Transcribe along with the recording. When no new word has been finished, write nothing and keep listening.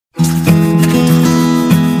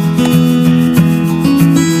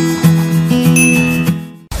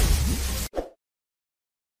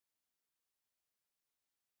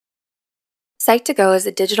Psych2Go is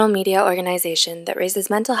a digital media organization that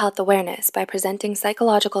raises mental health awareness by presenting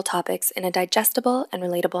psychological topics in a digestible and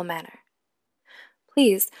relatable manner.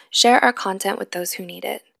 Please share our content with those who need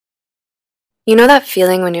it. You know that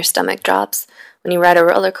feeling when your stomach drops, when you ride a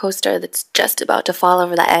roller coaster that's just about to fall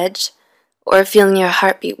over the edge? Or feeling your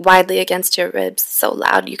heart beat widely against your ribs so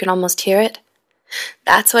loud you can almost hear it?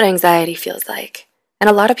 That's what anxiety feels like, and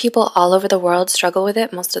a lot of people all over the world struggle with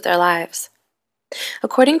it most of their lives.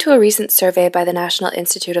 According to a recent survey by the National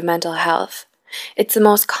Institute of Mental Health, it's the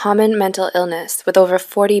most common mental illness, with over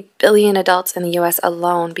 40 billion adults in the US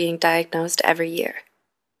alone being diagnosed every year.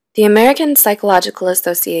 The American Psychological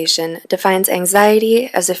Association defines anxiety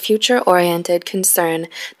as a future-oriented concern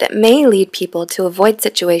that may lead people to avoid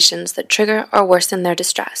situations that trigger or worsen their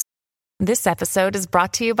distress. This episode is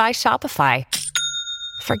brought to you by Shopify.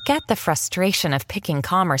 Forget the frustration of picking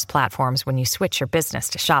commerce platforms when you switch your business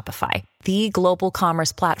to Shopify, the global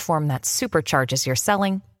commerce platform that supercharges your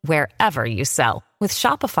selling wherever you sell. With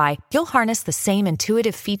Shopify, you'll harness the same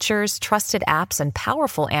intuitive features, trusted apps, and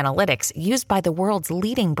powerful analytics used by the world's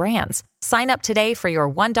leading brands. Sign up today for your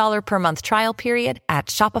 $1 per month trial period at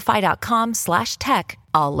shopify.com/tech,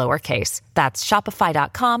 all lowercase. That's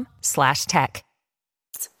shopify.com/tech.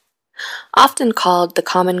 Often called the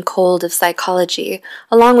common cold of psychology,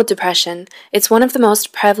 along with depression, it's one of the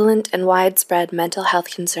most prevalent and widespread mental health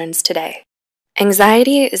concerns today.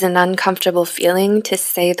 Anxiety is an uncomfortable feeling, to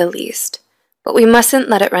say the least, but we mustn't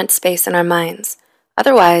let it rent space in our minds.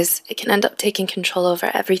 Otherwise, it can end up taking control over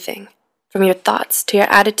everything, from your thoughts to your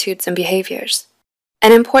attitudes and behaviors.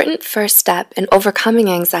 An important first step in overcoming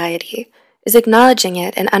anxiety is acknowledging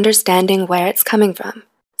it and understanding where it's coming from.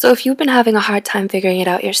 So if you've been having a hard time figuring it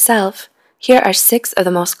out yourself, here are 6 of the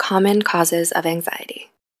most common causes of anxiety.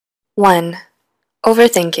 1.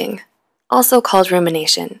 Overthinking, also called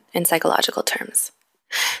rumination in psychological terms.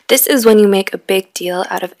 This is when you make a big deal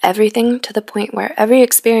out of everything to the point where every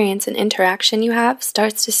experience and interaction you have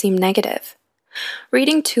starts to seem negative.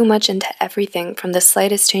 Reading too much into everything, from the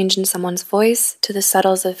slightest change in someone's voice to the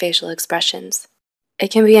subtles of facial expressions. It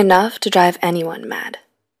can be enough to drive anyone mad.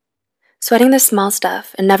 Sweating the small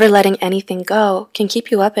stuff and never letting anything go can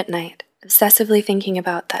keep you up at night, obsessively thinking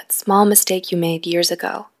about that small mistake you made years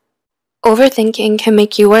ago. Overthinking can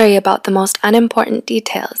make you worry about the most unimportant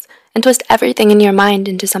details and twist everything in your mind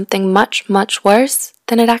into something much, much worse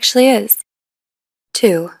than it actually is.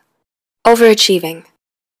 2. Overachieving.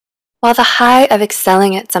 While the high of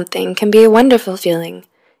excelling at something can be a wonderful feeling,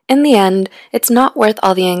 in the end, it's not worth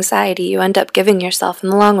all the anxiety you end up giving yourself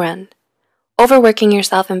in the long run. Overworking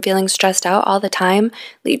yourself and feeling stressed out all the time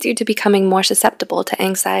leads you to becoming more susceptible to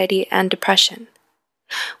anxiety and depression.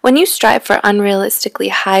 When you strive for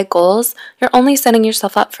unrealistically high goals, you're only setting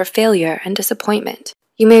yourself up for failure and disappointment.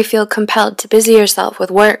 You may feel compelled to busy yourself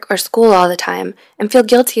with work or school all the time and feel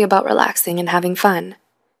guilty about relaxing and having fun.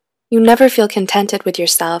 You never feel contented with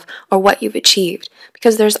yourself or what you've achieved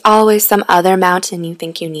because there's always some other mountain you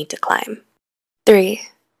think you need to climb. 3.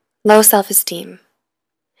 Low self-esteem.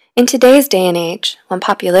 In today's day and age, when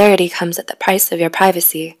popularity comes at the price of your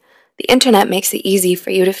privacy, the internet makes it easy for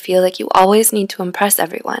you to feel like you always need to impress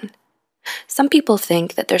everyone. Some people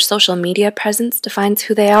think that their social media presence defines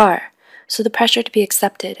who they are, so the pressure to be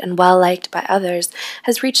accepted and well-liked by others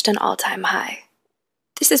has reached an all-time high.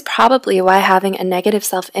 This is probably why having a negative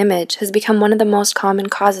self-image has become one of the most common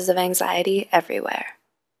causes of anxiety everywhere.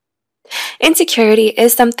 Insecurity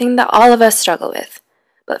is something that all of us struggle with,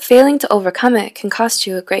 but failing to overcome it can cost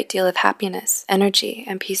you a great deal of happiness, energy,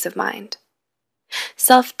 and peace of mind.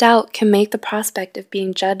 Self-doubt can make the prospect of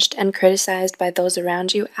being judged and criticized by those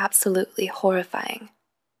around you absolutely horrifying.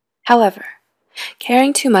 However,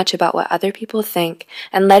 caring too much about what other people think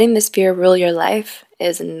and letting this fear rule your life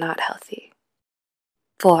is not healthy.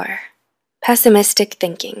 4. Pessimistic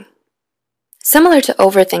thinking. Similar to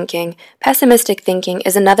overthinking, pessimistic thinking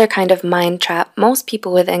is another kind of mind trap most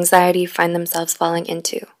people with anxiety find themselves falling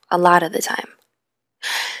into, a lot of the time.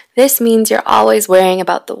 This means you're always worrying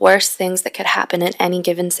about the worst things that could happen in any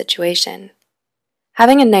given situation.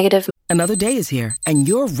 Having a negative... Another day is here, and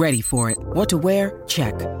you're ready for it. What to wear?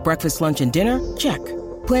 Check. Breakfast, lunch, and dinner? Check.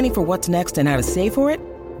 Planning for what's next and how to save for it?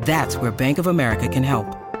 That's where Bank of America can help.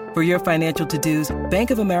 For your financial to-dos,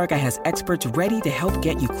 Bank of America has experts ready to help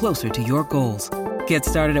get you closer to your goals. Get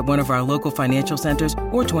started at one of our local financial centers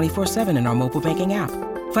or 24/7 in our mobile banking app.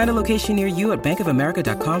 Find a location near you at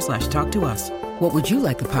bankofamerica.com/talktous. What would you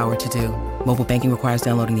like the power to do? Mobile banking requires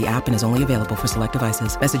downloading the app and is only available for select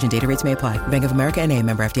devices. Message and data rates may apply. Bank of America N.A.,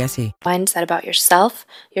 member FDIC. Mindset about yourself,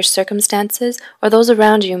 your circumstances, or those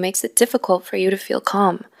around you makes it difficult for you to feel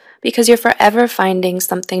calm because you're forever finding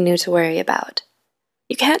something new to worry about.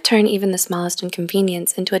 You can't turn even the smallest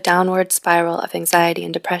inconvenience into a downward spiral of anxiety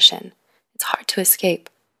and depression. It's hard to escape.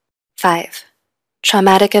 5.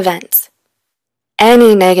 Traumatic events.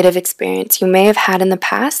 Any negative experience you may have had in the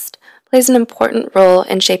past plays an important role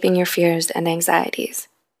in shaping your fears and anxieties,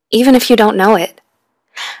 even if you don't know it.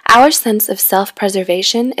 Our sense of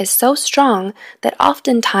self-preservation is so strong that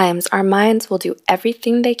oftentimes our minds will do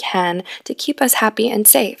everything they can to keep us happy and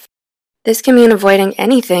safe. This can mean avoiding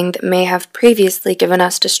anything that may have previously given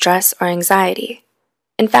us distress or anxiety.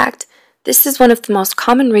 In fact, this is one of the most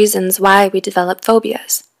common reasons why we develop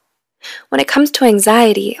phobias. When it comes to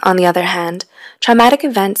anxiety, on the other hand, traumatic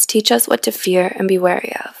events teach us what to fear and be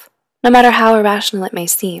wary of, no matter how irrational it may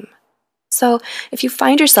seem. So, if you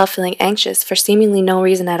find yourself feeling anxious for seemingly no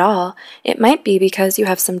reason at all, it might be because you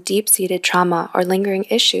have some deep-seated trauma or lingering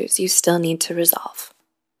issues you still need to resolve.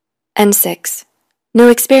 And 6. New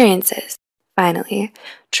experiences. Finally,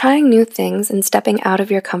 trying new things and stepping out of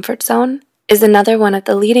your comfort zone is another one of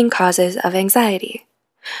the leading causes of anxiety.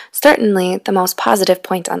 Certainly the most positive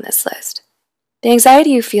point on this list. The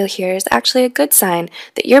anxiety you feel here is actually a good sign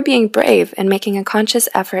that you're being brave and making a conscious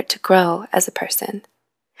effort to grow as a person.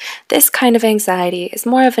 This kind of anxiety is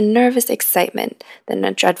more of a nervous excitement than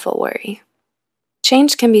a dreadful worry.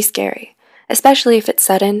 Change can be scary, especially if it's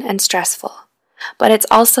sudden and stressful, but it's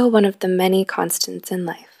also one of the many constants in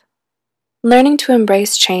life. Learning to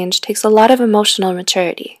embrace change takes a lot of emotional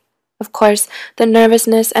maturity. Of course, the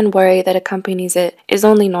nervousness and worry that accompanies it is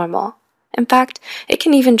only normal. In fact, it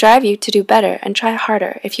can even drive you to do better and try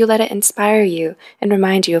harder if you let it inspire you and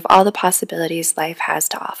remind you of all the possibilities life has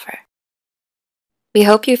to offer. We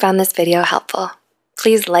hope you found this video helpful.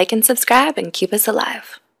 Please like and subscribe and keep us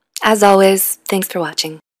alive. As always, thanks for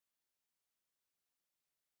watching.